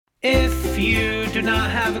If you do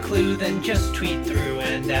not have a clue, then just tweet through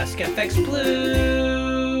and ask FX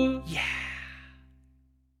Blue. Yeah.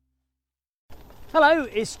 Hello,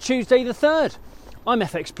 it's Tuesday the 3rd. I'm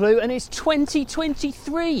FX Blue and it's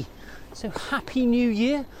 2023. So happy new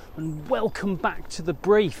year and welcome back to the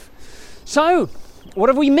brief. So, what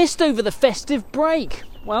have we missed over the festive break?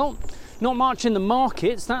 Well, not much in the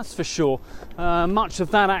markets, that's for sure. Much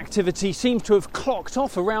of that activity seems to have clocked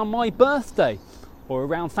off around my birthday. Or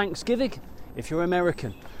around Thanksgiving, if you're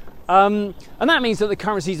American. And that means that the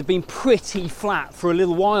currencies have been pretty flat for a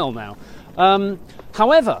little while now.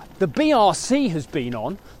 However, the BRC has been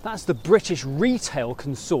on. That's the British Retail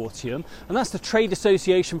Consortium, and that's the trade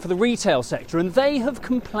association for the retail sector, and they have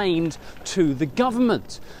complained to the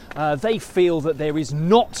government. They feel that there is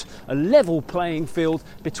not a level playing field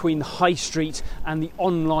between the high street and the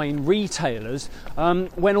online retailers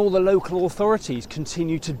when all the local authorities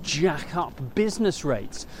continue to jack up business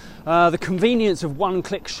rates. The convenience of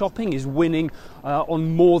one-click shopping is winning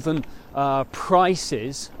on more than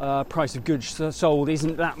prices. Price of goods sold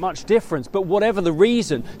isn't that much difference, but whatever the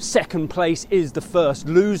reason, second place is the first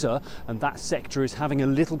loser, and that sector is having a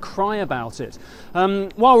little cry about it.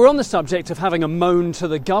 While we're on the subject of having a moan to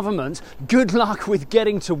the government, good luck with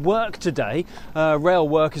getting to work today. Rail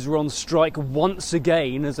workers are on strike once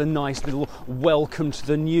again as a nice little welcome to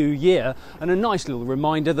the new year and a nice little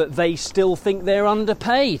reminder that they still think they're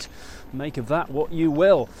underpaid. Make of that what you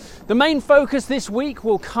will. The main focus this week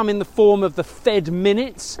will come in the form of the Fed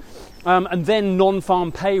minutes and then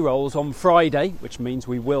non-farm payrolls on Friday, which means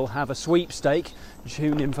we will have a sweepstake.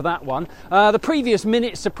 Tune in for that one. The previous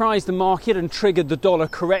minutes surprised the market and triggered the dollar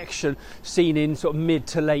correction seen in sort of mid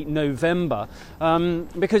to late November.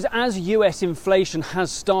 Because as US inflation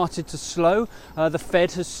has started to slow, the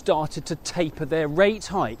Fed has started to taper their rate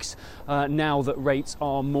hikes now that rates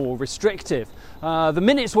are more restrictive. The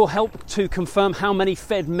minutes will help to confirm how many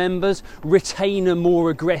Fed members retain a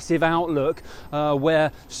more aggressive outlook,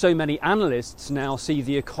 where so many analysts now see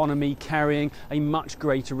the economy carrying a much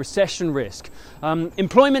greater recession risk.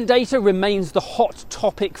 Employment data remains the hot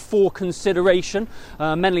topic for consideration.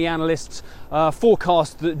 Many analysts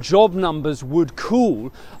forecast that job numbers would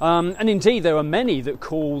cool, and indeed there are many that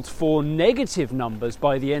called for negative numbers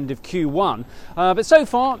by the end of Q1. But so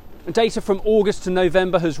far, data from August to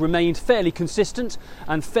November has remained fairly consistent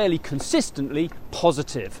and fairly consistently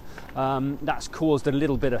positive. That's caused a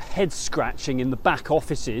little bit of head scratching in the back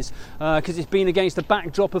offices because it's been against the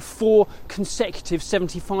backdrop of 4 consecutive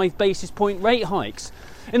 75 basis point rate hikes.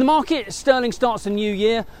 In the market, sterling starts a new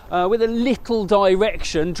year with a little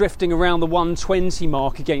direction, drifting around the 120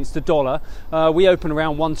 mark against the dollar. We open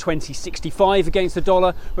around 120.65 against the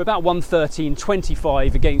dollar. We're about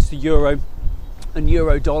 113.25 against the euro. And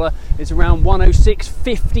euro dollar is around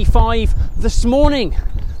 106.55 this morning.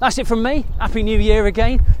 That's it from me. Happy New Year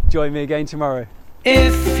again. Join me again tomorrow.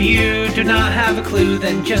 If you do not have a clue,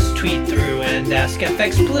 then just tweet through and ask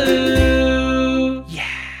FX Blue.